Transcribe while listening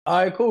All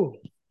right, cool.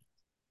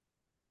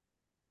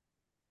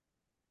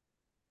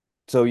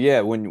 So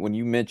yeah, when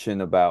you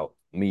mentioned about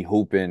me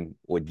hooping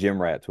with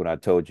gym rats, when I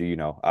told you,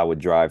 I would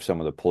drive some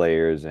of the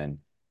players and,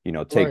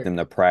 take Right, them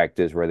to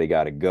practice where they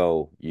got to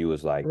go, you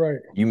was like, right.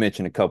 you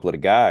mentioned a couple of the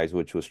guys,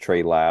 which was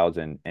Trey Lyles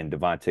and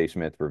Devontae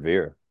Smith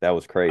Revere. That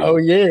was Oh crazy.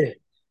 yeah.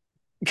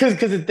 Because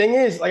the thing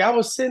is, like I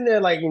was sitting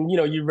there like and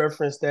you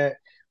referenced that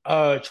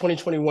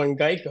 2021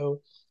 Geico.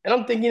 And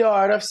I'm thinking, all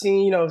right, I've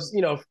seen,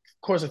 of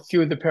course a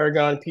few of the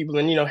Paragon people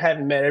and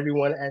haven't met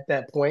everyone at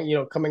that point,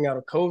 coming out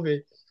of COVID.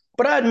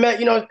 But I had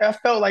met, I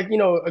felt like,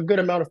 a good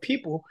amount of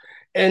people.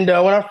 And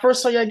when I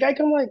first saw you at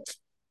Geico, I'm like,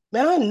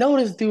 man, I know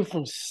this dude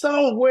from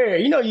somewhere.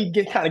 You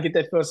get kind of get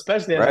that feel,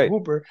 especially as a Right.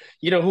 hooper.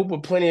 You know, hoop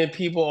with plenty of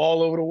people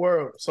all over the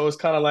world. So it's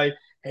kind of like,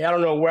 hey, I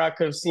don't know where I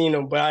could have seen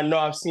him, but I know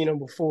I've seen him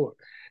before.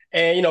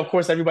 And of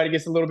course, everybody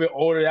gets a little bit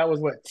older. That was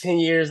what 10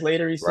 years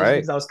later, essentially,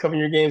 Right. because I was covering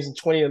your games in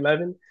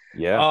 2011.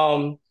 Yeah.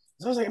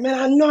 So I was like, man,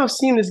 I know I've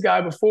seen this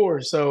guy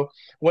before. So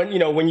when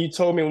you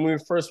told me when we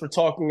first were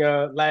talking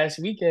last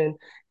weekend,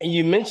 and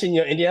you mentioned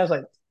Indiana, I was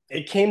like,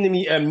 it came to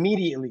me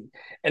immediately.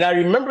 And I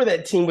remember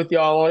that team with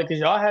y'all on it because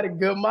y'all had a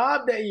good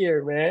mob that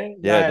year, man.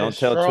 Y'all Yeah, had a don't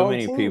tell too strong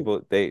many team.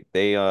 people. They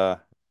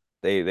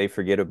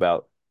forget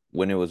about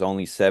when it was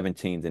only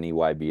 17s in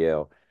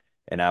EYBL.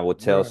 And I would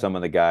tell Bruh. some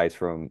of the guys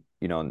from,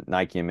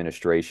 Nike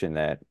administration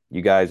that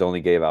you guys only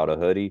gave out a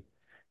hoodie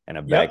and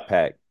a Yep.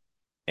 backpack.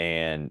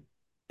 And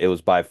it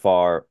was by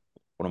far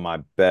one of my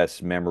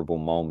best memorable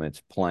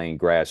moments playing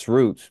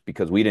grassroots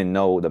because we didn't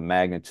know the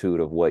magnitude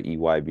of what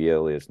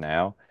EYBL is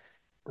now.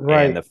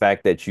 And Right. the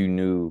fact that you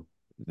knew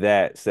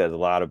that says a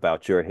lot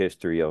about your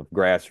history of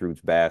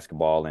grassroots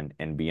basketball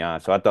and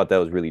beyond. So I thought that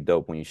was really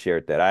dope when you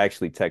shared that. I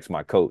actually texted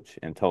my coach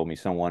and told me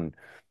someone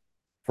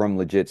from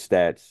Legit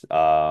Stats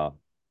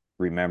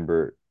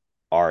remembered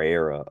our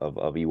era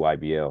of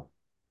EYBL.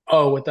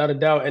 Oh, without a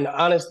doubt. And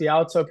honestly,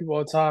 I'll tell people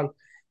all the time,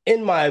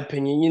 in my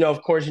opinion,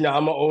 of course, I'm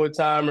an old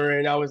timer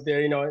and I was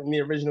there, in the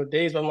original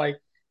days, but I'm like,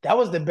 that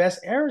was the best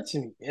era to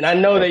me. And I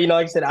know Right. that,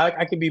 like I said,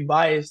 I could be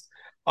biased.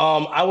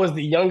 I was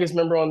the youngest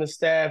member on the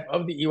staff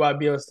of the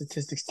EYBL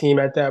statistics team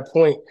at that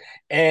point.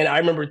 And I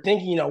remember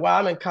thinking, wow,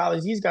 I'm in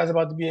college. These guys are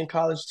about to be in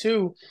college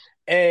too.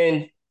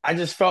 And I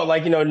just felt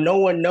like, no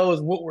one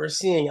knows what we're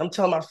seeing. I'm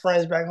telling my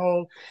friends back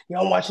home,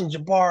 I'm watching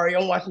Jabari,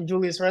 I'm watching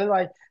Julius Randle.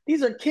 Like,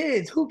 these are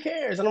kids. Who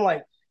cares? And I'm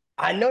like,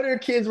 I know they're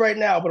kids right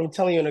now, but I'm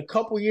telling you, in a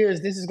couple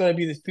years, this is going to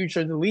be the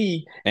future of the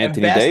league, and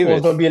Anthony basketball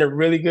is going to Davis. be in a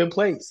really good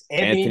place.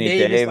 Anthony Anthony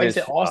Davis, like you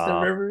said, Davis, Austin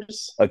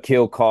Rivers.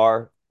 Akil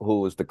Carr, who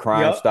was the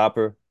Crime Yup,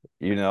 Stopper.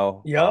 You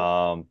know, yup,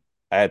 um,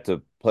 I had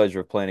the pleasure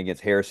of playing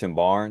against Harrison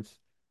Barnes.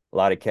 A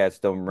lot of cats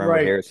don't remember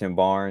right. Harrison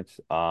Barnes.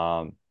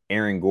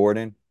 Aaron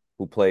Gordon,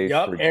 who played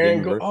Yup, for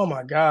Denver. Oh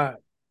my God,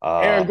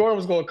 Aaron Um, Gordon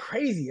was going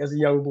crazy as a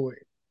young boy.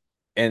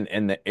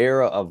 and the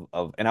era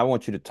of and I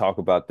want you to talk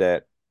about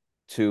that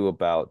too,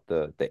 about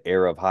the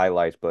era of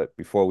highlights. But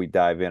before we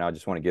dive in, I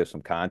just want to give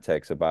some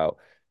context about,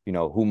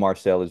 who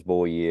Marcellus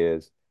Bowie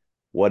is,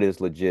 what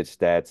is legit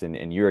stats,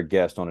 and you're a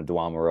guest on the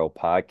Dwan Morel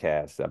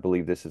podcast. I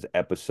believe this is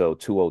episode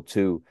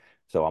 202.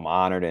 So I'm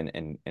honored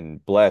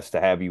and blessed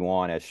to have you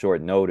on at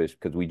short notice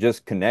because we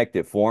just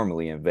connected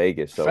formally in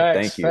Vegas. So Facts,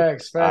 thank you.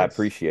 facts, I facts.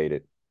 appreciate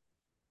it.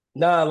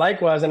 Nah,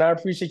 likewise, and I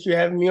appreciate you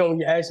having me on. When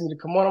you asked me to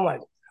come on, I'm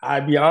like,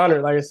 I'd be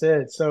honored, like I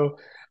said. So,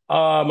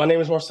 my name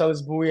is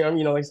Marcellus Bowie. I'm,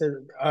 like I said,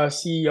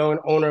 CEO and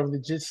owner of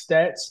Legit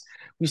Stats.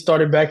 We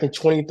started back in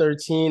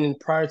 2013, and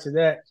prior to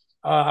that,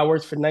 I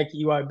worked for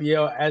Nike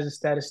EYBL as a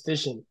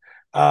statistician.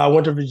 I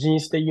went to Virginia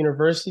State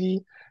University.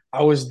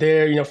 I was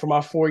there, for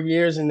my 4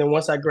 years, and then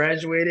once I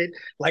graduated,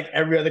 like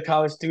every other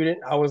college student,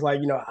 I was like,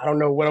 I don't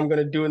know what I'm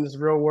going to do in this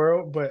real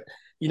world, but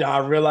I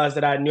realized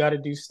that I knew how to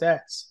do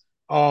stats.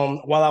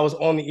 While I was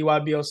on the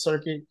EYBL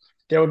circuit,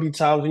 there would be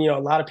times when a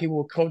lot of people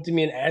would come to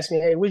me and ask me,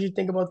 "Hey, what did you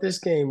think about this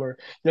game?" Or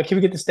can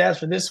we get the stats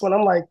for this one?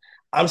 I'm like,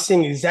 I'm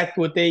seeing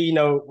exactly what they,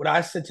 what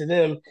I said to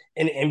them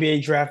in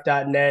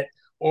NBADraft.net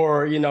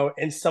or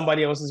in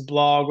somebody else's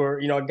blog or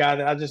a guy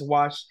that I just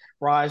watched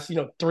rise,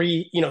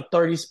 three,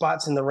 30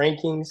 spots in the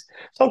rankings.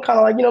 So I'm kind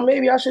of like,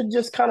 maybe I should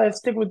just kind of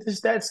stick with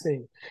this stats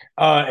thing.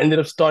 Ended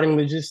up starting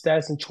Legit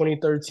Stats in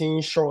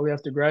 2013, shortly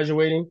after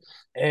graduating,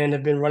 and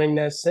have been running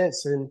that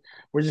since. And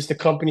we're just a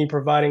company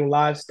providing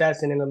live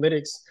stats and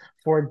analytics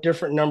for a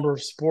different number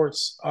of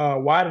sports,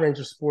 wide range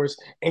of sports,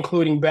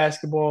 including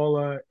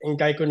basketball and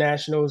Geico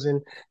Nationals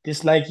and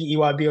this Nike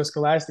EYBL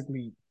Scholastic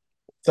League.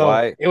 So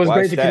Why it was why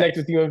great to connect stats?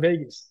 with you in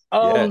Vegas.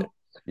 Yeah.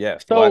 Yeah.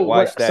 Why So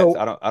why what? stats? So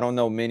I don't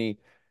know many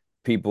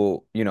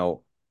people,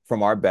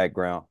 from our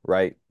background,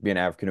 right? Being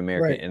African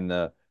American right, in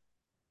the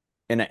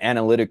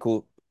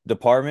analytical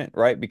department,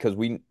 right? Because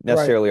we right,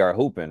 necessarily are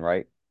hooping,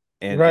 right?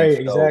 And right, so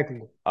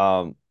exactly.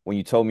 when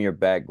you told me your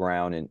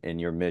background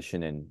and your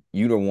mission and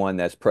you the one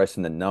that's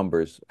pressing the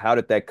numbers, how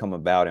did that come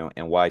about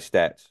and why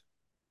stats?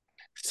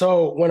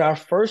 So when I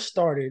first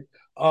started,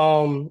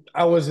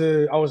 I was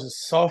a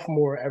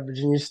sophomore at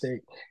Virginia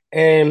State,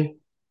 and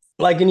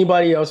like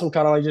anybody else, I'm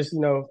kind of like just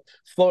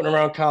floating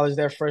around college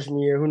that freshman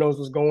year. Who knows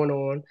what's going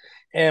on?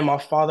 And my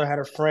father had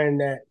a friend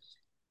that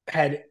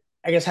had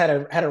I guess had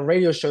a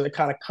radio show that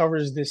kind of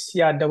covers the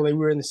CIAA. We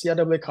were in the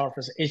CIAA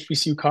conference,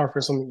 HBCU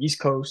conference on the East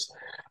Coast,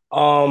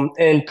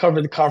 and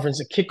covered the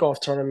conference a kickoff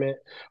tournament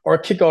or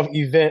a kickoff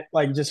event,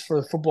 like just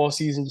for the football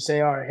season, just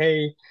saying, all right,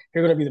 hey,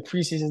 here are going to be the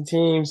preseason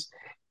teams,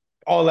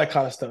 all that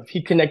kind of stuff.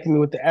 He connected me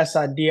with the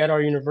SID at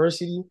our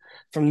university.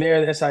 From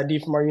there, the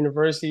SID from our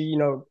university,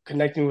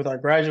 connecting with our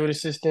graduate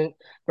assistant.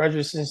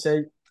 Graduate assistant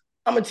said,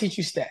 I'm gonna teach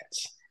you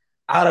stats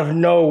out of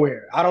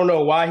nowhere. I don't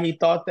know why he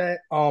thought that.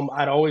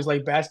 I'd always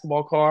liked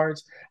basketball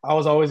cards. I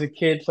was always a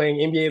kid playing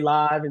NBA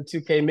Live and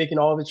 2K, making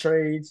all the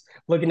trades,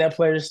 looking at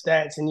players'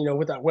 stats, and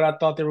what I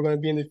thought they were going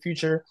to be in the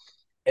future.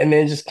 And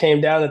then just came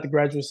down that the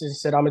graduate assistant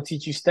said, "I'm gonna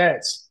teach you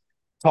stats."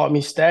 Taught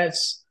me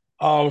stats.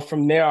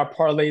 From there, I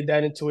parlayed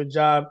that into a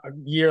job a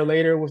year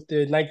later with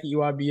the Nike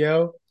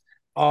EYBL.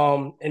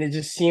 And it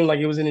just seemed like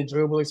it was an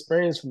enjoyable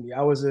experience for me.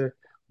 I was a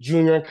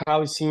junior in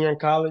college, senior in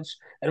college.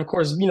 And of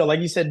course,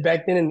 like you said,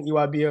 back then in the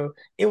EYBL,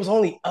 it was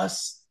only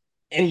us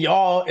and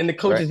y'all and the Right.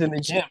 coaches in the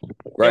gym. It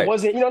Right.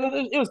 wasn't,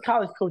 it was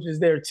college coaches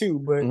there too,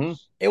 but Hmm.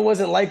 it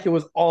wasn't like it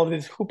was all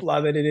this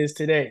hoopla that it is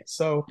today.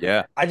 So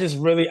Yeah. I just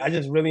really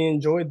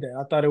enjoyed that.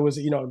 I thought it was,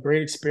 a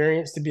great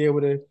experience to be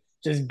able to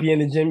just be in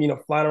the gym,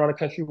 flying around the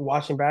country,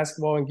 watching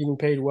basketball and getting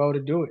paid well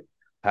to do it.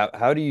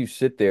 How do you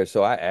sit there?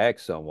 So I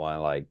asked someone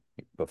like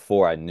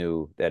before I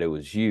knew that it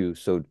was you.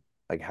 So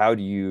like how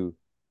do you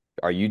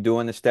are you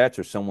doing the stats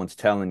or someone's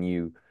telling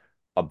you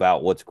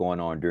about what's going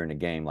on during the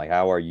game? Like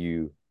how are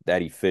you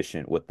that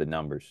efficient with the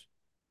numbers?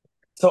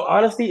 So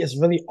honestly, it's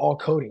really all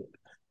coding.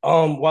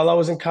 While I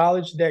was in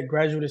college, that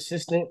graduate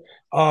assistant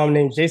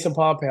named Jason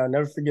Pompey, I'll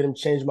never forget him,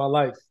 changed my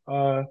life.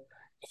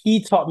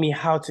 He taught me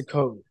how to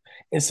code.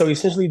 And so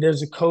essentially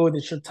there's a code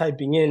that you're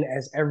typing in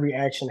as every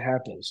action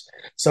happens.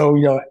 So,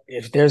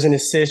 if there's an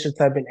assist, you're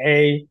typing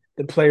A,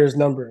 the player's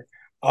number.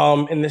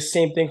 And the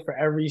same thing for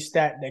every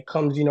stat that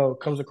comes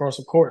across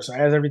the court. So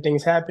as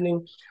everything's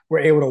happening, we're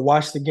able to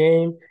watch the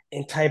game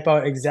and type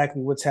out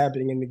exactly what's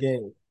happening in the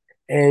game.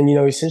 And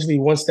essentially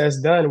once that's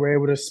done, we're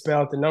able to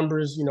spell out the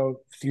numbers, a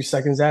few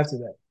seconds after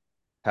that.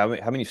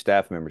 How many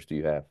staff members do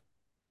you have?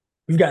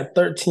 We've got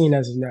 13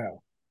 as of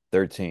now.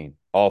 13.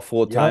 All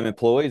full-time Yep.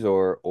 employees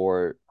or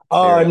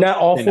they're Not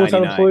all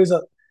full-time 1099? employees.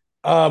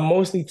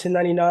 Mostly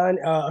 1099.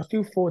 A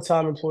few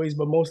full-time employees,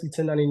 but mostly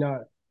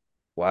 1099.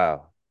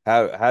 Wow.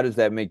 How does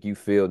that make you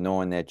feel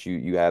knowing that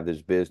you have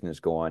this business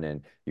going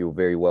and you're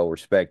very well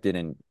respected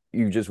and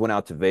you just went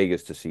out to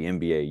Vegas to see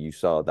NBA. You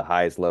saw the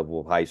highest level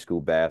of high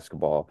school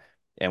basketball.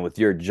 And with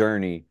your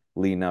journey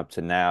leading up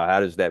to now,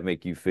 how does that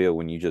make you feel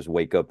when you just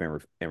wake up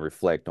and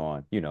reflect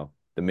on,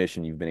 the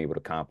mission you've been able to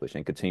accomplish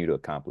and continue to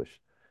accomplish?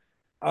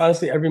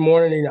 Honestly, every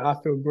morning, I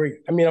feel great.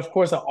 I mean, of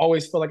course, I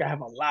always feel like I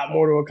have a lot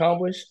more to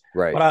accomplish,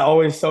 Right. but I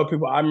always tell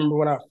people, I remember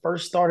when I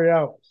first started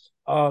out,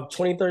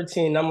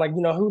 2013, I'm like,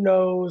 who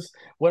knows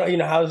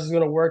how this is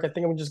going to work. I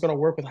think I'm just going to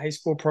work with high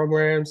school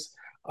programs.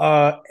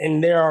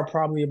 And there are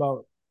probably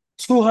about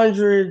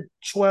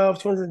 212,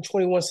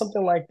 221,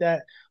 something like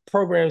that,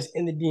 programs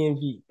in the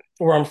DMV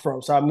where I'm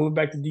from. So I moved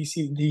back to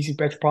DC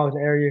metropolitan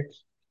area.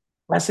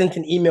 I sent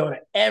an email to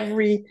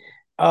every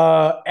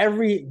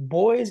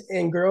boys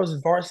and girls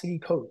varsity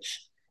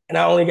coach, and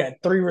I only got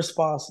three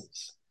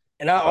responses.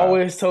 And I Wow.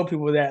 always tell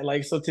people that,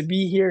 like, so to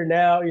be here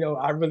now,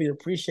 I really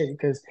appreciate it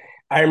because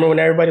I remember when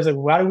everybody's like,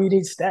 "Why do we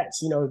need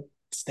stats?"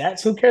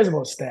 Stats. Who cares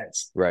about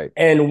stats? Right.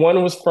 And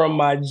one was from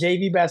my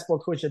JV basketball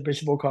coach at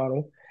Bishop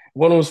O'Connell.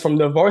 One was from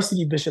the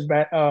varsity Bishop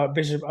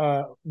Bishop.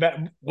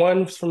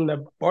 One from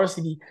the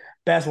varsity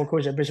basketball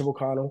coach at Bishop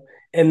O'Connell,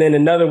 and then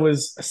another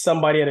was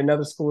somebody at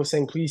another school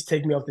saying, "Please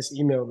take me off this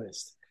email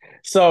list."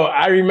 So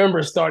I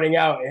remember starting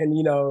out, and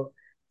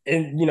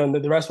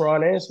the rest were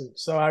unanswered.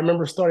 So I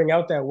remember starting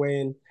out that way,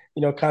 and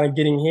kind of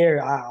getting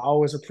here. I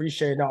always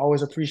appreciate, and I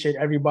always appreciate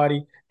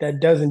everybody that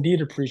does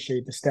indeed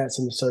appreciate the stats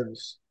and the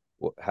service.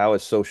 How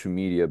has social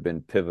media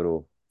been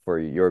pivotal for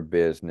your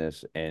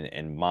business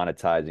and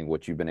monetizing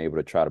what you've been able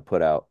to try to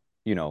put out,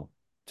 to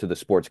the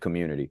sports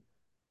community?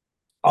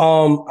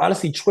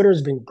 Honestly, Twitter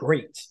has been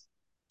great.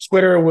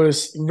 Twitter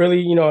was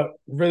really,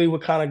 really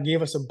what kind of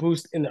gave us a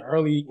boost in the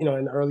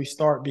early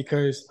start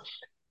because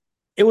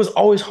it was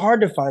always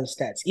hard to find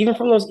stats, even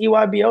from those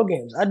EYBL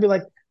games. I'd be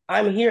like,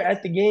 I'm here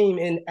at the game,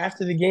 and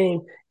after the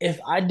game, if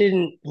I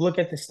didn't look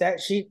at the stat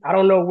sheet, I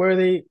don't know where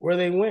they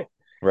went.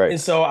 Right. And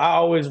so I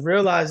always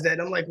realized that.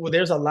 And I'm like, well,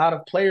 there's a lot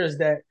of players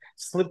that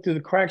slip through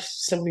the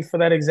cracks simply for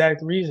that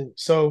exact reason.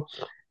 So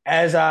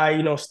as I,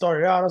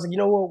 started out, I was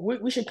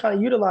like, we should kind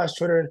of utilize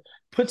Twitter and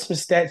put some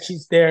stat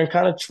sheets there and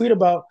kind of tweet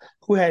about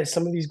who had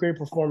some of these great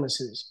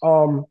performances.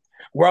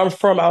 Where I'm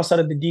from, outside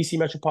of the DC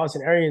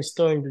metropolitan area in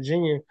Sterling,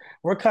 Virginia,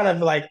 we're kind of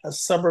like a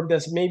suburb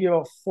that's maybe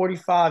about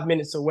 45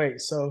 minutes away.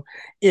 So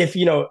if,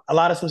 a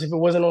lot of times if it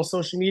wasn't on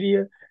social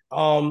media,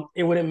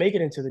 it wouldn't make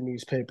it into the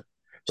newspaper.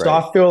 So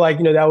Right. I feel like,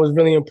 that was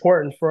really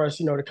important for us,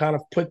 to kind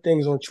of put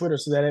things on Twitter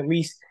so that at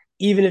least,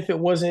 even if it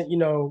wasn't,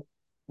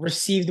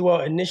 received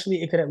well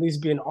initially, it could at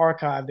least be an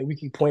archive that we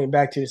could point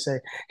back to say,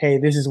 hey,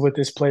 this is what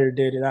this player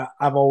did. And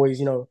I've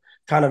always,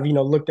 kind of,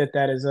 looked at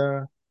that as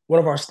one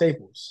of our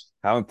staples.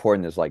 How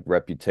important is like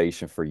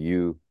reputation for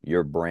you,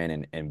 your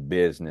brand and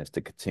business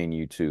to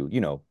continue to,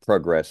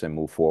 progress and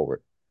move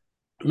forward?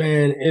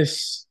 Man,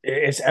 it's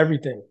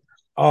everything.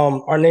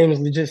 Our name is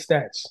legit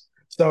stats.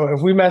 So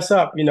if we mess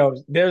up,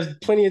 there's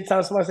plenty of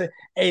times somebody say,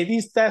 "Hey,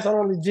 these stats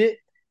aren't legit,"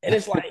 and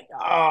it's like,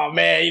 oh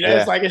man, it's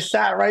Yeah, like a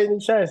shot right in the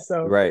chest.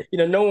 So right.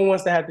 no one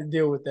wants to have to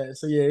deal with that.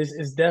 So yeah,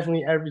 it's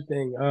definitely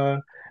everything.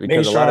 Making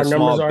Because sure our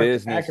numbers are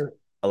accurate.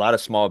 a lot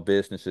of small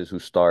businesses who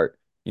start,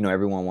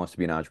 everyone wants to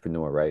be an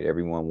entrepreneur, right?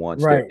 Everyone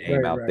wants their Right,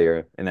 name right, out right.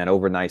 there and that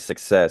overnight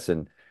success.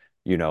 And,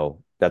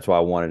 that's why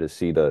I wanted to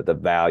see the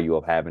value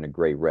of having a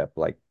great rep.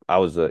 Like I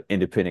was an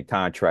independent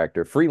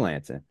contractor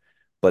freelancing,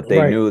 but they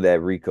Right. knew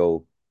that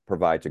Rico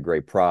provides a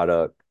great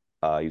product.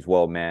 He's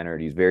well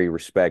mannered, he's very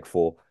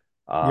respectful,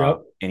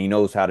 Yep. and he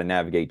knows how to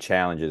navigate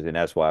challenges. And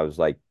that's why I was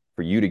like,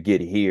 for you to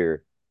get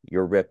here,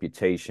 your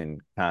reputation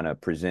kind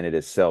of presented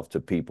itself to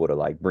people to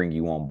like bring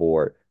you on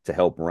board to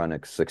help run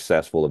a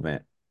successful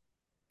event.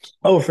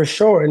 Oh, for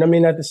sure. And I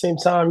mean, at the same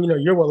time,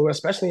 you're well aware,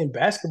 especially in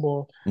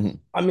basketball. Mhm.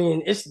 I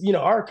mean,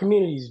 our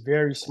community is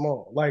very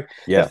small. Like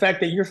the Yeah, fact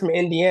that you're from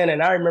Indiana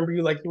and I remember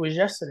you like it was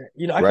yesterday.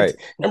 I could right.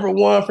 number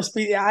one for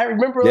speed. I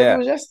remember like it Yeah,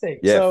 was yesterday.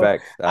 yeah, So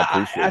facts. I I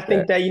appreciate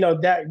think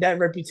that. that that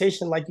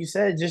reputation, like you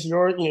said, just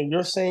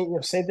you're saying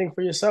same thing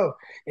for yourself.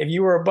 If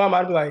you were a bum,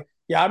 I'd be like,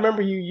 yeah, I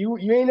remember you.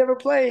 You ain't never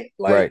played.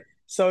 Like Right.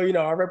 so,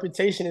 our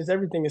reputation is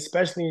everything,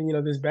 especially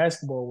in this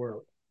basketball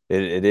world.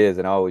 It is.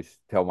 And I always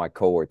tell my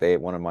coworker,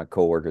 one of my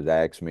coworkers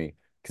asked me,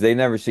 because they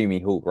never see me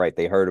hoop, right?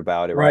 They heard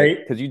about it, right? Right.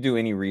 Because you do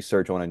any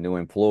research on a new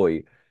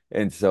employee.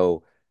 And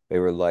so they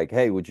were like,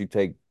 hey, would you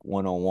take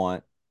one on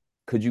one?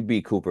 Could you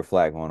beat Cooper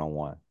Flag one on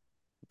one?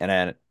 And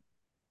then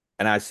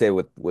and I said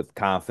with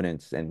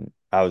confidence, and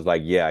I was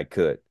like, yeah, I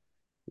could.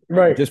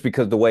 Right. Just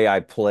because the way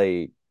I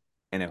played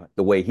and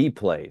the way he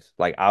plays,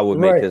 like I would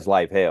make Right. his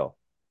life hell,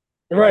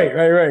 right? Right.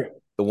 Right. Right.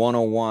 The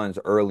one-on-ones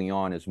early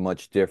on is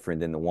much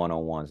different than the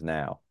one-on-ones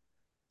now.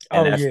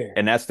 And Oh that's yeah.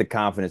 and that's the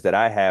confidence that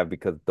I have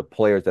because the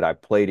players that I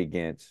played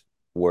against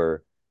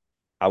were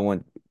I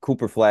went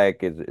Cooper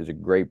Flag is a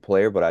great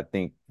player, but I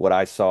think what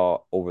I saw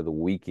over the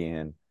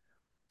weekend,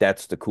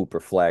 that's the Cooper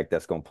Flag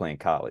that's going to play in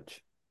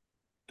college.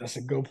 That's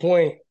a good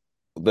point.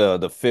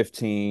 The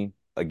 15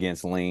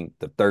 against Link,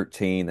 the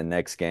 13 the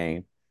next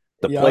game.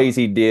 The plays Yup.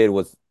 he did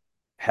was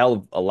hell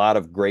of a lot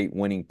of great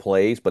winning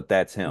plays, but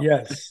that's him.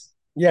 Yes.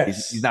 He's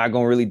Yes. not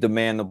going to really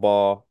demand the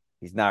ball.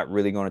 He's not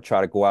really going to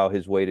try to go out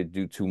his way to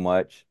do too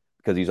much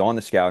because he's on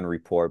the scouting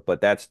report.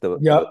 But that's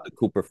Yup. the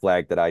Cooper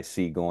Flag that I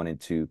see going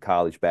into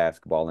college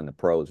basketball and the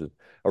pros is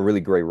a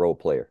really great role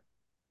player.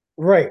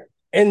 Right.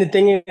 And the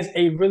thing is,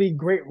 a really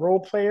great role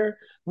player,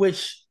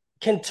 which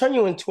can turn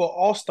you into an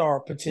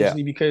all-star Yeah,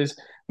 potentially, because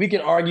we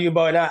can argue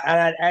about it. And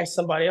I'd ask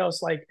somebody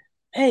else, like,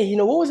 hey,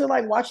 what was it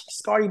like watching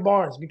Scotty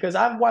Barnes? Because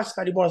I've watched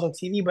Scotty Barnes on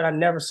TV, but I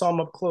never saw him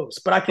up close.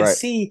 But I could right,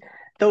 see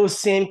those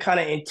same kind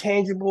of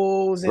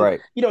intangibles. And,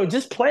 right,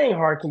 just playing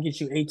hard can get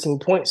you 18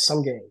 points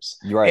some games.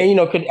 right.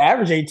 And, could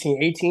average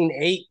 18,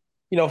 8,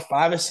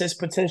 5 assists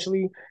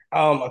potentially,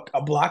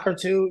 a block or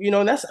two,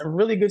 and that's a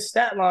really good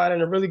stat line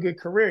and a really good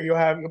career.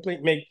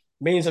 Make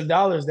millions of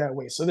dollars that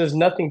way. So there's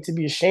nothing to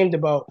be ashamed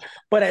about.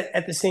 But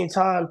at the same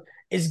time,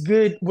 it's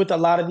good with a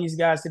lot of these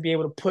guys to be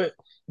able to put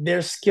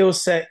their skill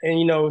set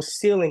and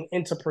ceiling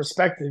into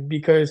perspective,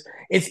 because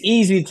it's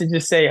easy to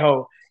just say,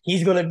 "Oh,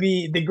 he's going to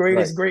be the Right.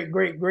 greatest, great,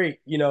 great, great."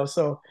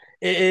 So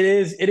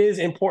it is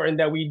important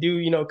that we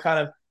do kind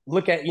of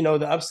look at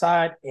the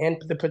upside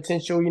and the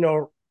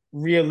potential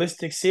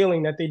realistic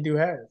ceiling that they do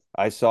have.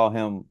 I saw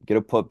him get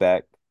a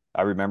putback.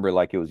 I remember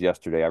like it was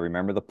yesterday. I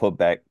remember the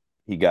putback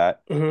he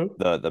got, Mm-hmm.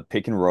 the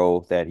pick and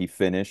roll that he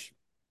finished.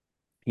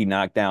 He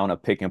knocked down a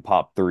pick and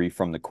pop three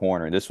from the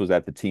corner. This was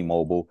at the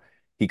T-Mobile.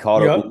 He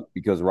caught a Yep. oop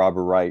because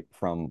Robert Wright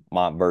from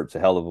Montvert's a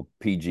hell of a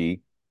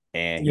PG,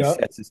 and he Yep.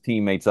 sets his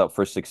teammates up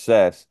for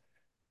success.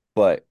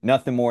 But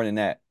nothing more than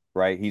that,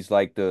 right? He's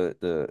like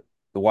the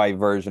white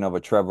version of a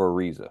Trevor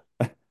Ariza.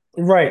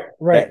 Right.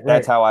 Right. That's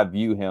Right. how I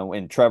view him.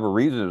 And Trevor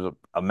Ariza is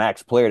a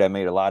max player that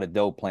made a lot of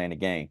dough playing the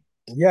game.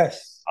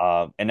 Yes.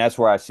 And that's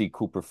where I see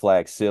Cooper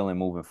Flag ceiling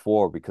moving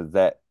forward because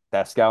that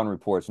scouting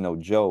report's no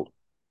joke.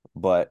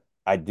 But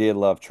I did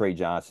love Trey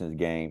Johnson's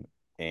game.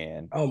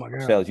 And Oh my God.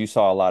 Marcellus, you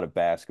saw a lot of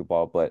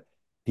basketball, but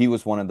he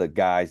was one of the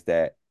guys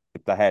that,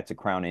 if I had to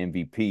crown an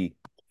MVP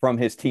from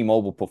his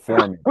T-Mobile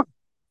performance,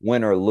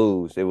 win or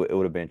lose, it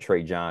would have been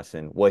Trey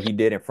Johnson. What he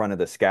did in front of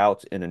the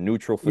scouts in a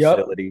neutral Yep.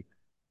 facility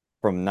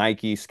from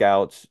Nike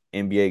scouts,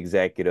 NBA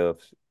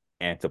executives,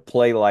 and to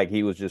play like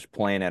he was just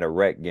playing at a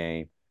rec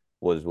game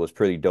was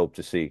pretty dope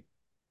to see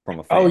from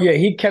a Oh fan. yeah,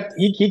 he kept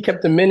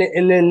a minute,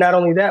 and then not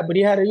only that, but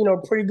he had a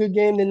pretty good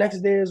game the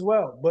next day as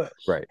well. But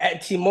Right.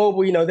 at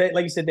T-Mobile, that,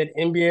 like you said, that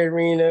NBA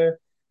arena,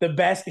 the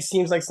basket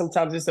seems like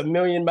sometimes it's a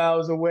million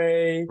miles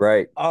away.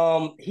 Right.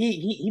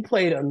 He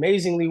played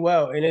amazingly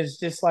well, and it's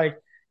just like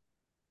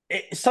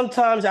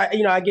sometimes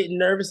I get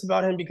nervous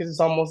about him because it's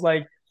almost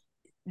like,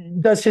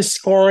 does his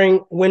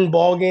scoring win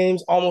ball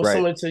games, almost Right.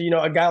 similar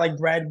to a guy like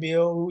Brad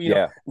Beal, who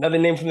Yeah. another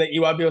name from the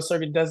EYBL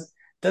circuit, does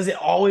does it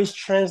always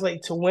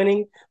translate to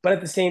winning? But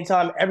at the same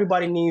time,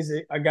 everybody needs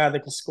a guy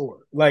that can score,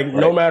 like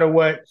no Right. matter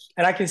what.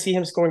 And I can see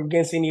him scoring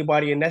against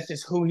anybody, and that's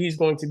just who he's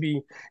going to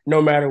be,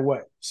 no matter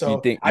what. You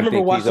So think I you remember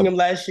think he's watching a him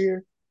last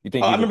year. you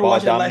think I he's a remember ball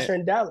watching him last dominant year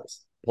in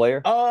Dallas.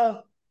 player?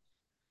 Uh,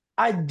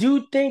 I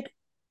do think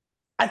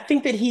I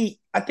think that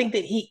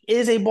he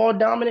is a ball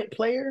dominant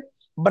player,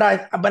 but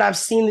I've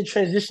seen the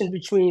transition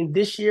between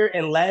this year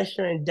and last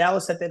year in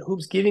Dallas at that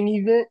hoops giving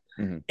event,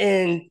 Hmm.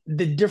 and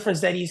the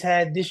difference that he's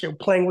had this year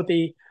playing with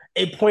a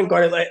point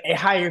guard, a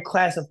higher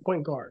class of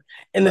point guard,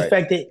 and the Right.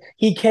 fact that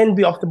he can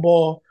be off the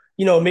ball,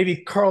 maybe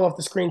curl off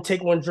the screen,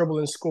 take one dribble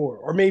and score,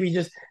 or maybe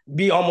just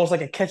be almost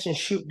like a catch and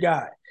shoot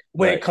guy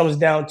when it Right. comes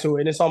down to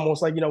it. And it's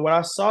almost like, when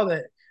I saw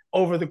that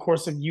over the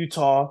course of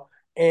Utah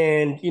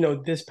and,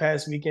 this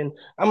past weekend,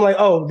 I'm like,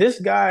 oh, this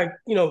guy,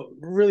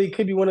 really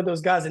could be one of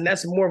those guys. And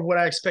that's more of what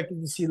I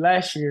expected to see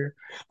last year.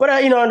 But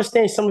I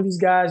understand some of these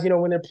guys,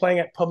 when they're playing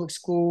at public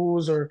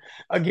schools or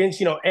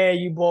against,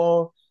 AAU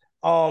ball,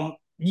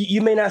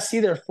 you may not see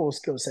their full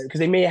skill set because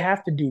they may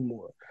have to do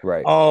more.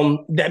 Right.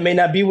 That may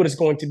not be what it's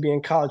going to be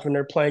in college when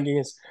they're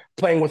playing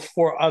with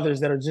four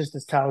others that are just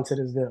as talented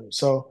as them.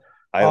 So,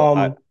 I I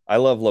um, I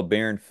love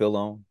LeBaron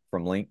Philon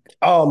from Link.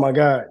 oh my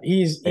God, Eh,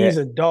 he's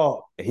a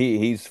dog.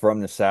 he's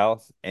from the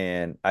South,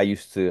 and I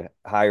used to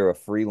hire a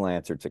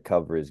freelancer to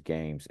cover his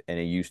games, and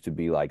it used to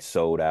be like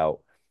sold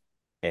out,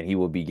 and he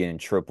would be getting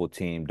triple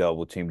team,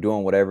 double team,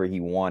 doing whatever he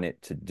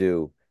wanted to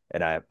do.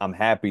 And I'm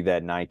happy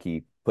that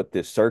Nike put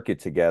this circuit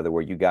together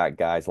where you got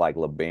guys like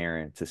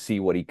LeBaron to see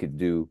what he could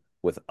do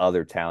with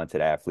other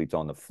talented athletes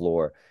on the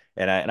floor.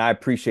 And I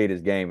appreciate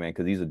his game, man,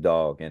 because he's a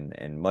dog,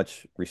 and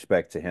much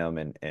respect to him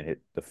and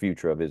the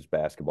future of his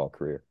basketball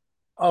career.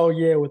 Oh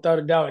yeah, without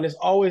a doubt. And it's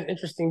always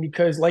interesting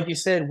because, like you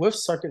said, with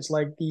circuits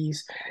like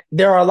these,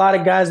 there are a lot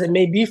of guys that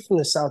may be from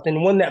the South.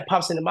 And one that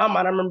pops into my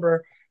mind, I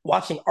remember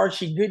watching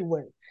Archie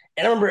Goodwin.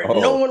 And I remember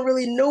no Oh, one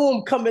really knew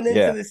him coming into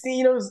yeah. the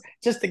scene. It was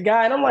just a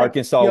guy. And I'm like,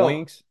 Arkansas yo,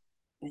 Wings.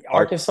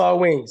 Ark, Arkansas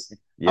Wings.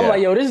 I'm yeah.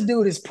 like, yo, this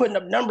dude is putting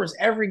up numbers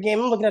every game.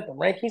 I'm looking at the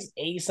rankings,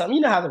 80 something.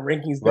 You know how the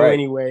rankings go Right.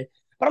 anyway.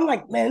 But I'm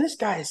like, man, this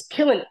guy is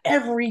killing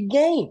every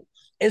game.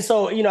 And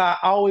so, I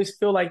always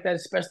feel like that,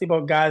 especially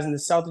about guys in the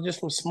South or just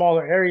from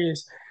smaller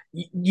areas.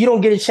 You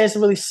don't get a chance to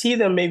really see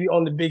them maybe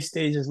on the big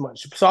stage as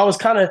much. So I was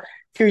kind of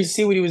curious to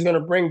see what he was going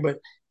to bring. But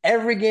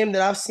every game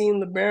that I've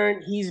seen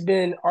LeBaron, he's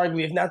been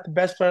arguably, if not the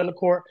best player on the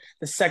court,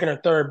 the second or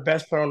third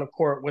best player on the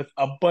court with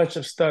a bunch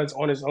of studs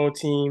on his own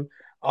team,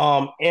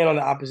 and on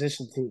the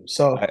opposition team.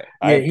 So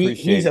I yeah, he's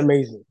appreciate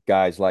amazing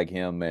guys like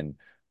him and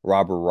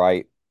Robert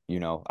Wright.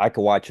 I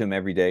could watch him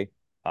every day.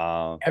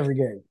 Um, every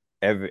game.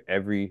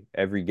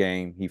 every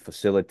game he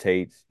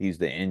facilitates. He's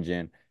the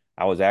engine.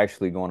 I was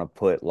actually going to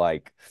put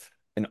like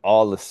an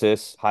all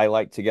assists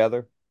highlight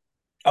together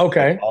of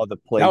Okay,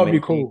 that would be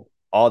cool.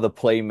 all the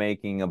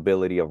playmaking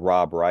ability of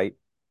Rob Wright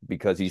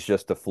because he's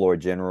just the floor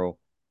general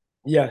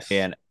Yes.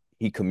 and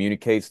he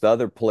communicates. The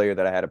other player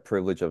that I had a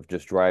privilege of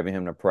just driving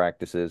him to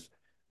practices,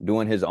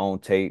 doing his own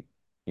tape,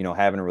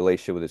 having a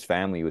relationship with his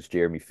family was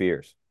Jeremy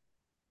Fears.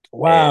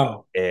 And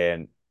Wow.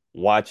 and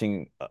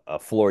watching a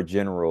floor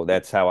general,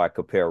 that's how I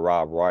compare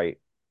Rob Wright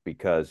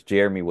because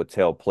Jeremy would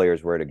tell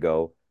players where to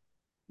go.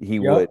 He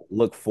would Yep.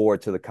 look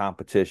forward to the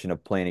competition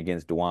of playing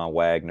against Dewan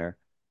Wagner.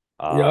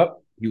 Uh,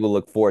 Yep. he would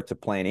look forward to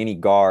playing any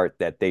guard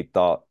that they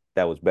thought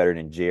that was better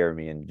than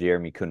Jeremy, and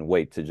Jeremy couldn't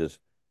wait to just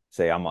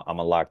say, "I'm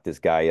gonna lock this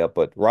guy up."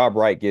 But Rob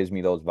Wright gives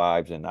me those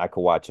vibes, and I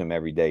could watch him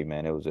every day,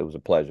 man. It was a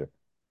pleasure.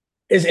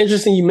 It's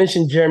interesting you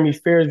mentioned Jeremy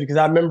Fears because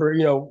I remember,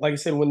 like I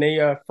said, when they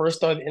first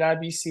started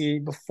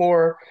NIBC,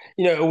 before,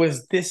 it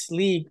was this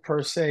league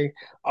per se,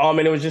 and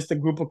it was just a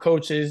group of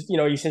coaches,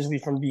 essentially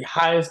from the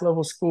highest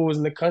level schools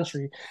in the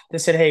country that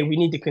said, hey, we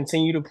need to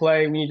continue to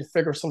play, we need to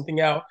figure something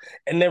out,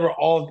 and they were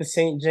all at the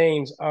St.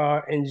 James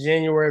in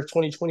January of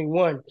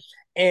 2021.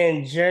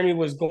 And Jeremy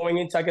was going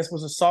into, I guess,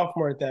 was a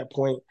sophomore at that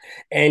point,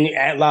 and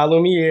at La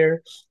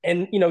Lumiere,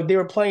 and they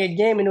were playing a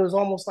game, and it was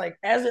almost like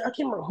I can't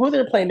remember who they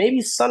were playing, maybe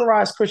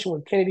Sunrise Christian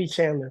with Kennedy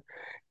Chandler,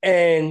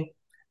 and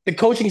the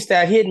coaching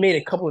staff, he had made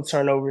a couple of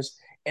turnovers,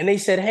 and they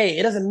said, "Hey,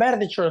 it doesn't matter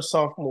that you're a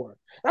sophomore."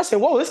 And I said,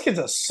 "Whoa, this kid's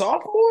a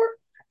sophomore."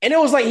 And it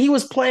was like he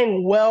was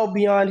playing well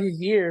beyond his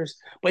years,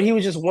 but he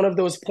was just one of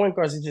those point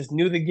guards that just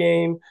knew the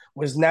game,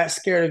 was not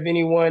scared of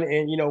anyone,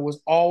 and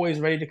was always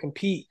ready to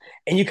compete.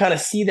 And you kind of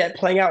see that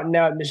playing out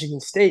now at Michigan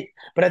State.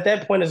 But at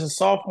that point, as a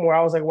sophomore,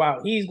 I was like, wow,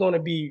 he's going to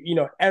be,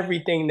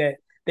 everything that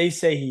they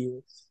say he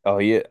is. Oh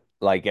yeah,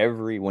 like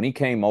every when he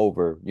came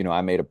over,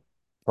 I made a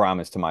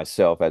promise to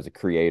myself as a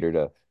creator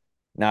to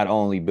not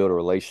only build a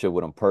relationship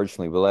with him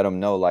personally, but let him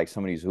know like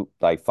some of these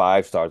like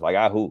 5 stars, like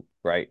I hoop,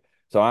 right?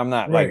 So I'm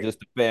not like Right.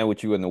 just a fan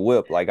with you in the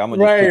whip. Like I'm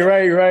gonna just Right, put you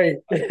right, right.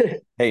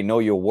 like, hey, know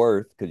your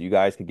worth because you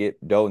guys could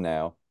get dough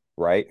now,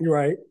 right? You're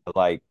right. But,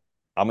 like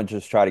I'm gonna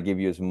just try to give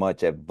you as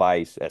much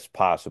advice as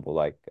possible.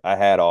 Like I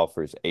had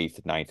offers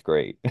eighth, ninth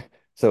grade.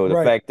 So the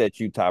Right. fact that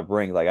you top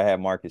ring, like I had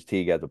Marcus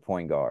Teague as a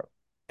point guard,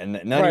 and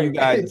none of you Right.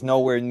 guys is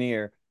nowhere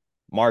near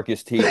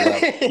Marcus Teague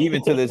level,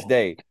 even to this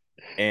day.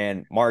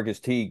 And Marcus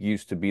Teague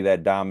used to be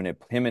that dominant.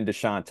 Him and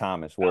Deshaun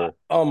Thomas were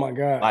Oh my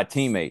God. my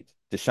teammates.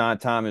 Deshaun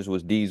Thomas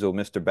was Diesel,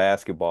 Mr.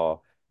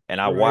 Basketball.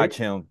 And I Right. watch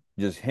him,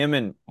 just him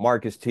and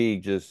Marcus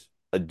Teague, just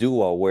a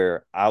duo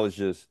where I was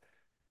just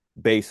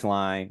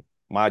baseline.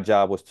 My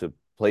job was to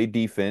play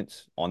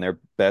defense on their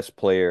best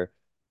player,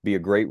 be a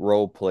great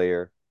role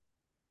player,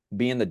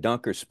 be in the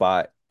dunker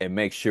spot, and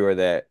make sure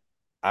that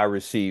I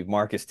receive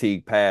Marcus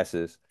Teague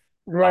passes.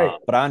 Right.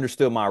 But I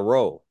understood my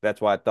role.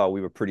 That's why I thought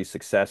we were pretty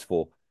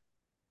successful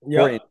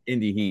for Yep.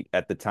 Indy Heat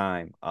at the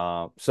time.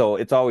 So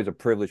it's always a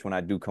privilege when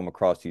I do come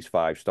across these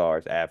 5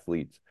 stars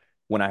athletes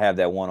when I have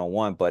that one on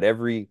one. But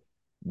every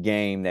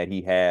game that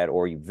he had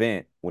or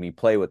event when he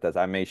played with us,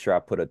 I made sure I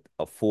put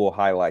a full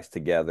highlights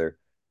together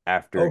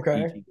after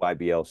each Okay.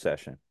 YBL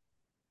session.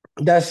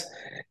 That's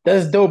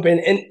that's dope.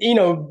 And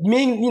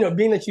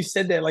being that you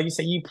said that, like you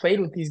said, you played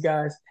with these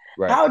guys.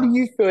 Right. How do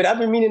you feel? I've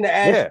been meaning to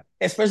ask, Yeah.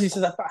 especially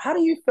since how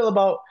do you feel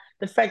about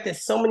the fact that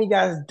so many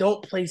guys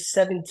don't play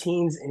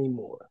 17s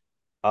anymore?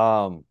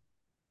 Um,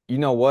 you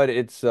know what?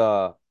 It's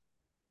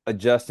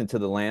adjusting to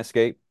the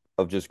landscape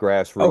of just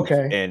grassroots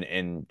Okay.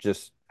 and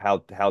just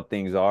how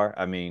things are.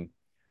 I mean,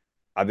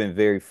 I've been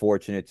very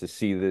fortunate to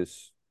see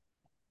this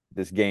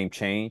game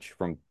change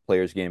from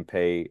players getting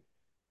paid,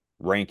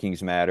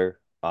 rankings matter,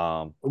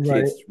 Right.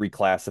 kids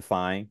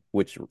reclassifying,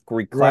 which Right.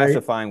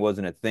 reclassifying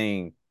wasn't a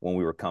thing when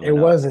we were It coming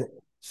up. wasn't.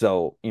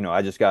 So,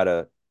 I just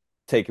gotta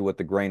take it with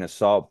a grain of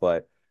salt,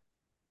 but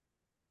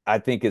I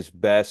think it's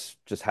best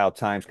just how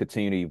times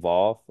continue to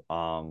evolve.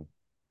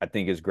 I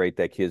think it's great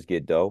that kids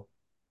get dough,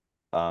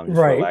 just for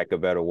Right. lack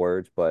of better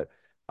words, but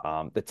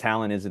the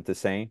talent isn't the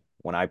same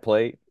when I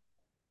played.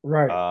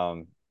 Right.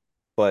 Um,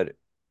 but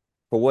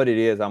for what it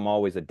is, I'm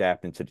always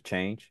adapting to the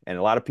change. And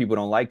a lot of people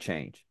don't like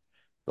change.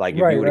 Like if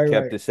you Right. would have Right.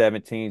 kept Right. the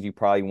 17s, you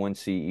probably wouldn't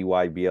see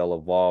EYBL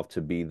evolve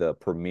to be the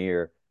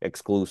premier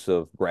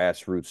exclusive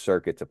grassroots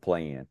circuit to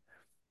play in.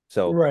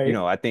 So, Right.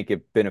 I think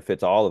it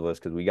benefits all of us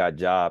because we got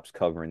jobs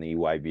covering the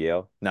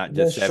EYBL, not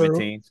just That's true.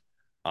 17s.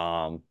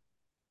 Um,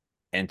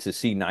 and to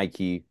see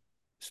Nike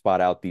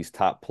spot out these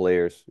top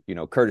players,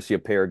 courtesy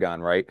of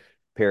Paragon, right?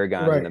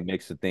 Paragon's in the Right.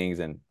 mix of things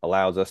and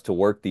allows us to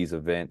work these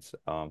events.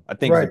 I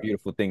think it's a Right.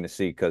 beautiful thing to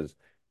see because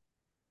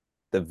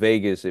the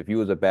Vegas, if you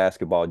was a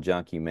basketball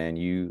junkie, man,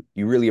 you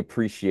really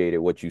appreciated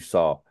what you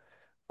saw.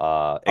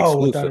 Oh,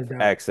 without a Exclusive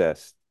doubt.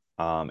 access.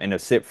 And to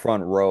sit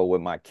front row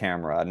with my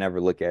camera. I never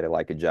look at it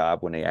like a job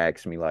when they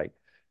ask me like,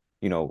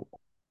 you know,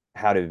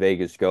 how did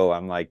Vegas go?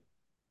 I'm like,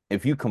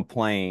 if you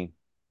complain,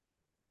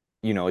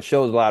 it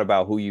shows a lot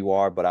about who you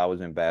are, but I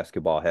was in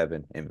basketball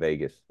heaven in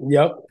Vegas.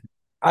 Yep.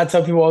 I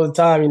tell people all the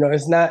time,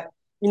 it's not,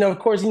 of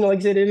course, like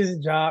you said, it is a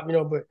job,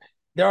 but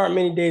there aren't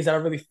many days that I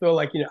really feel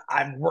like,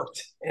 I've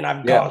worked and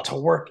I've Yeah, gone to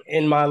work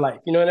in my life.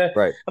 That,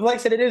 right. like I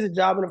said, it is a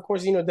job. And of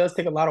course, it does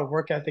take a lot of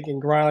work ethic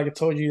and grind. Like I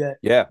told you that,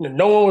 Yeah,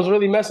 no one was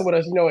really messing with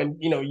us, and,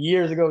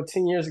 years ago,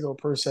 10 years ago,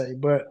 per se.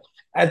 But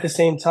at the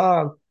same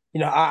time,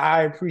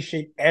 I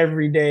appreciate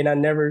every day and I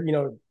never,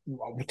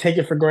 take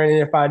it for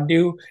granted. If I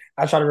do,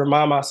 I try to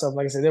remind myself,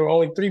 like I said, there were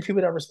only 3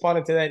 people that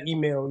responded to that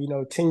email,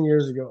 10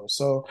 years ago.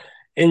 So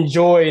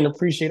enjoy and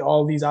appreciate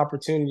all these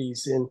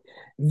opportunities. And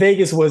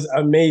Vegas was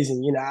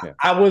amazing. yeah.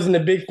 I wasn't a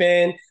big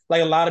fan,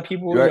 like a lot of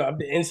people, Right, of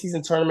the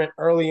in-season tournament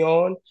early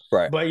on.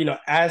 right. But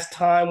as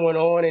time went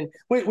on, and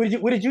what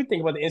did you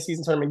think about the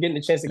in-season tournament, getting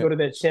the chance to Yeah. go to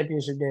that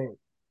championship game?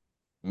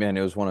 Man,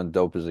 it was one of the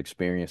dopest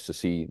experiences to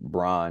see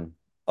Bron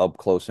up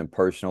close and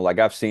personal. Like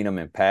I've seen him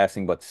in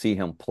passing, but to see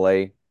him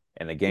play,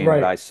 and the game that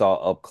Right, I saw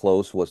up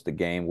close was the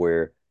game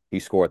where he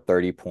scored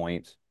 30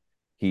 points.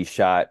 He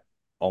shot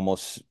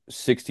almost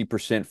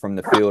 60% from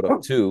the field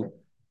of two, right.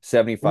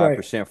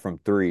 75% from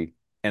three.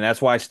 And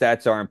that's why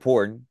stats are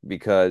important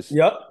because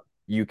Yep,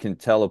 you can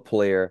tell a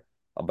player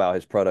about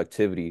his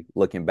productivity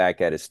looking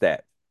back at his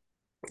stats.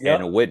 And yep,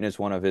 to witness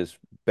one of his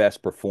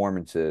best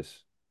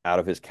performances out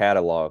of his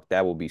catalog,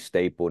 that will be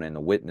stapled. And to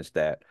witness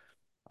that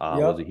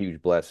was a yep.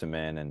 huge blessing,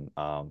 man. And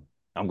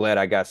I'm glad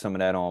I got some of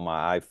that on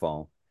my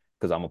iPhone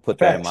because I'm gonna put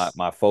that in my Facts.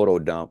 my photo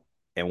dump.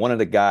 And one of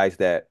the guys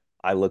that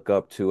I look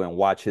up to and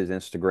watch his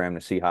Instagram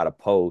to see how to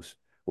post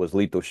was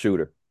Lethal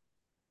Shooter.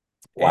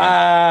 And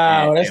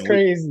and Wow, that's and we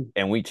crazy.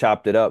 and we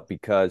chopped it up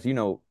because I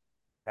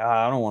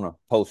don't want to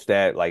post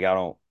that. Like I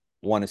don't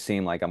want to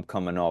seem like I'm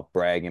coming off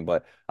bragging,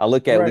 but I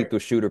look at Right, Lethal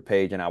Shooter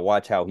page and I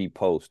watch how he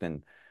posts,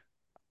 and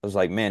I was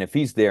like, man, if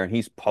he's there and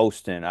he's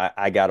posting,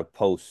 I gotta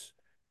post,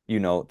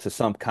 to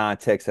some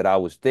context that I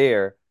was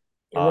there,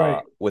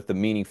 right. with the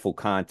meaningful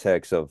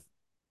context of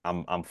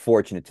I'm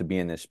fortunate to be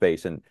in this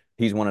space. And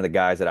he's one of the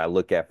guys that I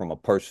look at from a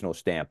personal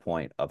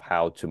standpoint of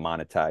how to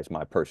monetize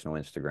my personal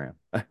Instagram.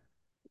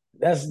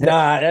 That's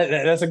nah.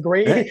 That's a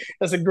great.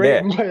 That's a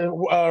great Yeah,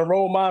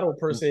 role model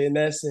per se in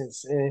that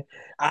sense. And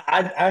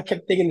I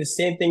kept thinking the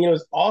same thing. It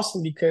was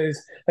awesome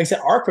because, like I said,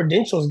 our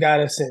credentials got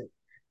us in,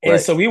 and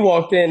right. so we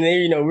walked in.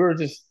 And we were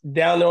just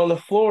down there on the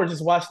floor,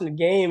 just watching the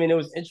game, and it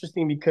was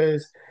interesting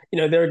because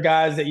there are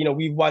guys that,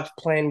 we've watched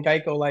playing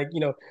Geico, like,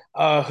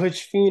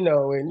 Hutch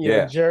Fino and,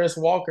 Yeah. Jarris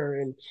Walker.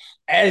 And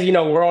as,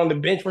 we're on the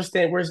bench,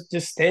 we're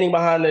just standing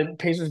behind the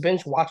Pacers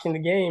bench watching the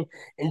game.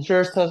 And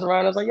Jarris turns around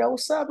and I was like, yo,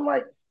 what's up? I'm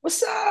like,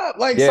 what's up?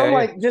 Like, so Yeah, I'm yeah.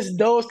 like, just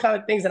those kind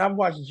of things. And I've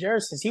watched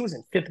Jarris since he was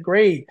in fifth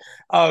grade,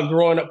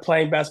 growing up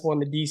playing basketball in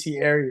the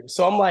DC area.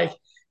 So I'm like,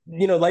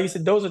 like you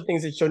said, those are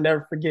things that you'll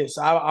never forget.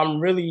 So I'm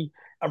really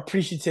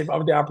appreciative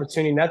of the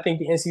opportunity. And I think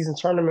the in-season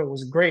tournament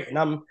was great. And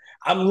I'm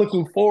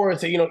looking forward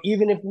to,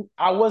 even if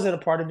I wasn't a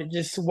part of it,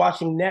 just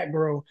watching that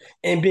grow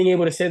and being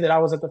able to say that I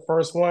was at the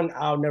first one,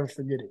 I'll never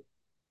forget it.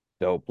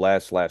 Dope.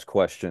 Last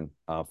question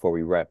before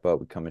we wrap up.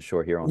 We're coming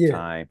short here on Yeah.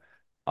 time.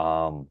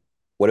 Um,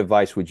 what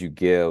advice would you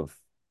give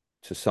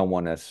to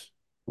someone that's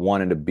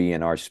wanting to be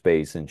in our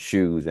space and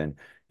shoes and,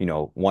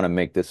 want to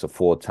make this a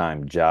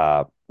full-time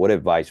job? What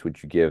advice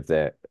would you give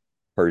that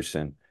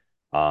person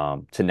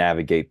to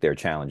navigate their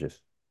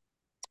challenges?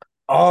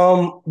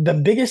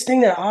 The biggest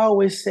thing that I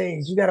always say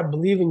is you got to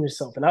believe in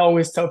yourself. And I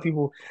always tell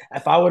people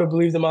if I would have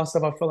believed in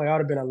myself, I feel like I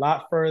would have been a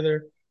lot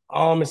further.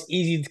 It's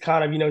easy to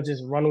kind of,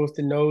 just run with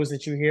the no's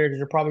that you hear because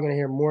you're probably going to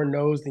hear more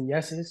no's than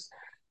yeses.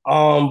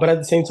 But at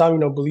the same time,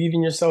 believe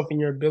in yourself and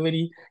your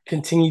ability,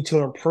 continue to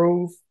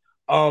improve.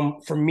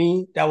 For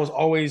me, that was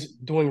always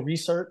doing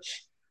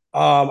research.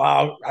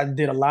 I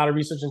did a lot of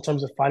research in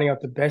terms of finding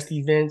out the best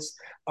events,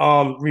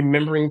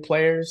 remembering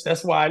players.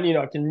 That's why,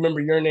 I can remember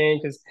your name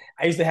because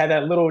I used to have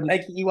that little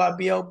Nike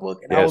EYBL book,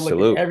 and I Yeah, would look at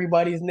salute.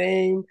 everybody's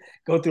name,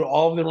 go through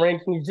all of the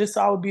rankings, just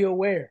so I would be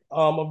aware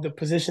of the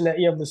position that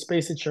you have, the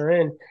space that you're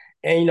in,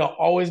 and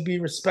always be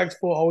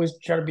respectful, always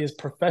try to be as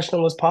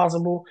professional as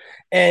possible.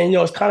 And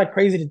it's kind of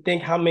crazy to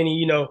think how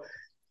many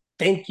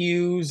thank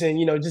yous and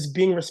just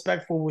being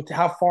respectful with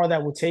how far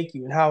that will take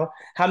you and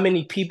how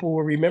many people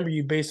will remember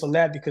you based on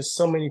that because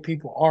so many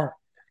people aren't.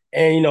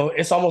 And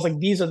it's almost like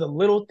these are the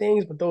little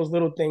things, but those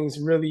little things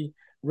really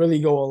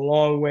go a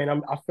long way. And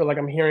I feel like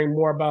I'm hearing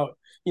more about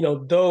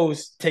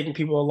those taking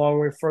people a long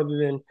way further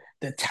than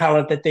the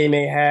talent that they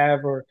may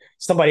have or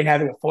somebody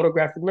having a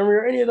photographic memory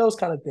or any of those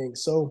kind of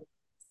things. So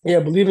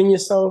yeah, believe in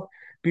yourself,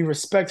 be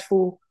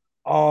respectful,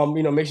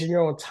 make sure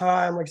you're on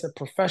time, like I said,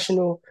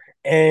 professional,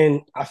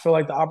 and I feel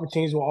like the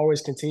opportunities will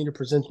always continue to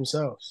present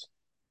themselves.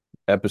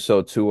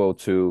 Episode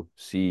 202,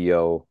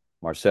 CEO,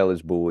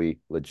 Marcellus Bowie,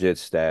 Legit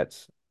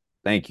Stats.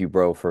 Thank you,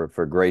 bro, for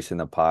gracing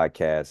the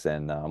podcast.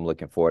 And I'm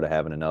looking forward to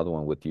having another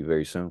one with you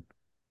very soon.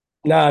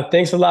 Nah,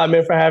 thanks a lot,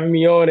 man, for having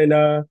me on.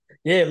 And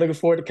yeah, looking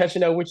forward to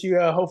catching up with you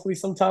hopefully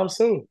sometime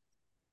soon.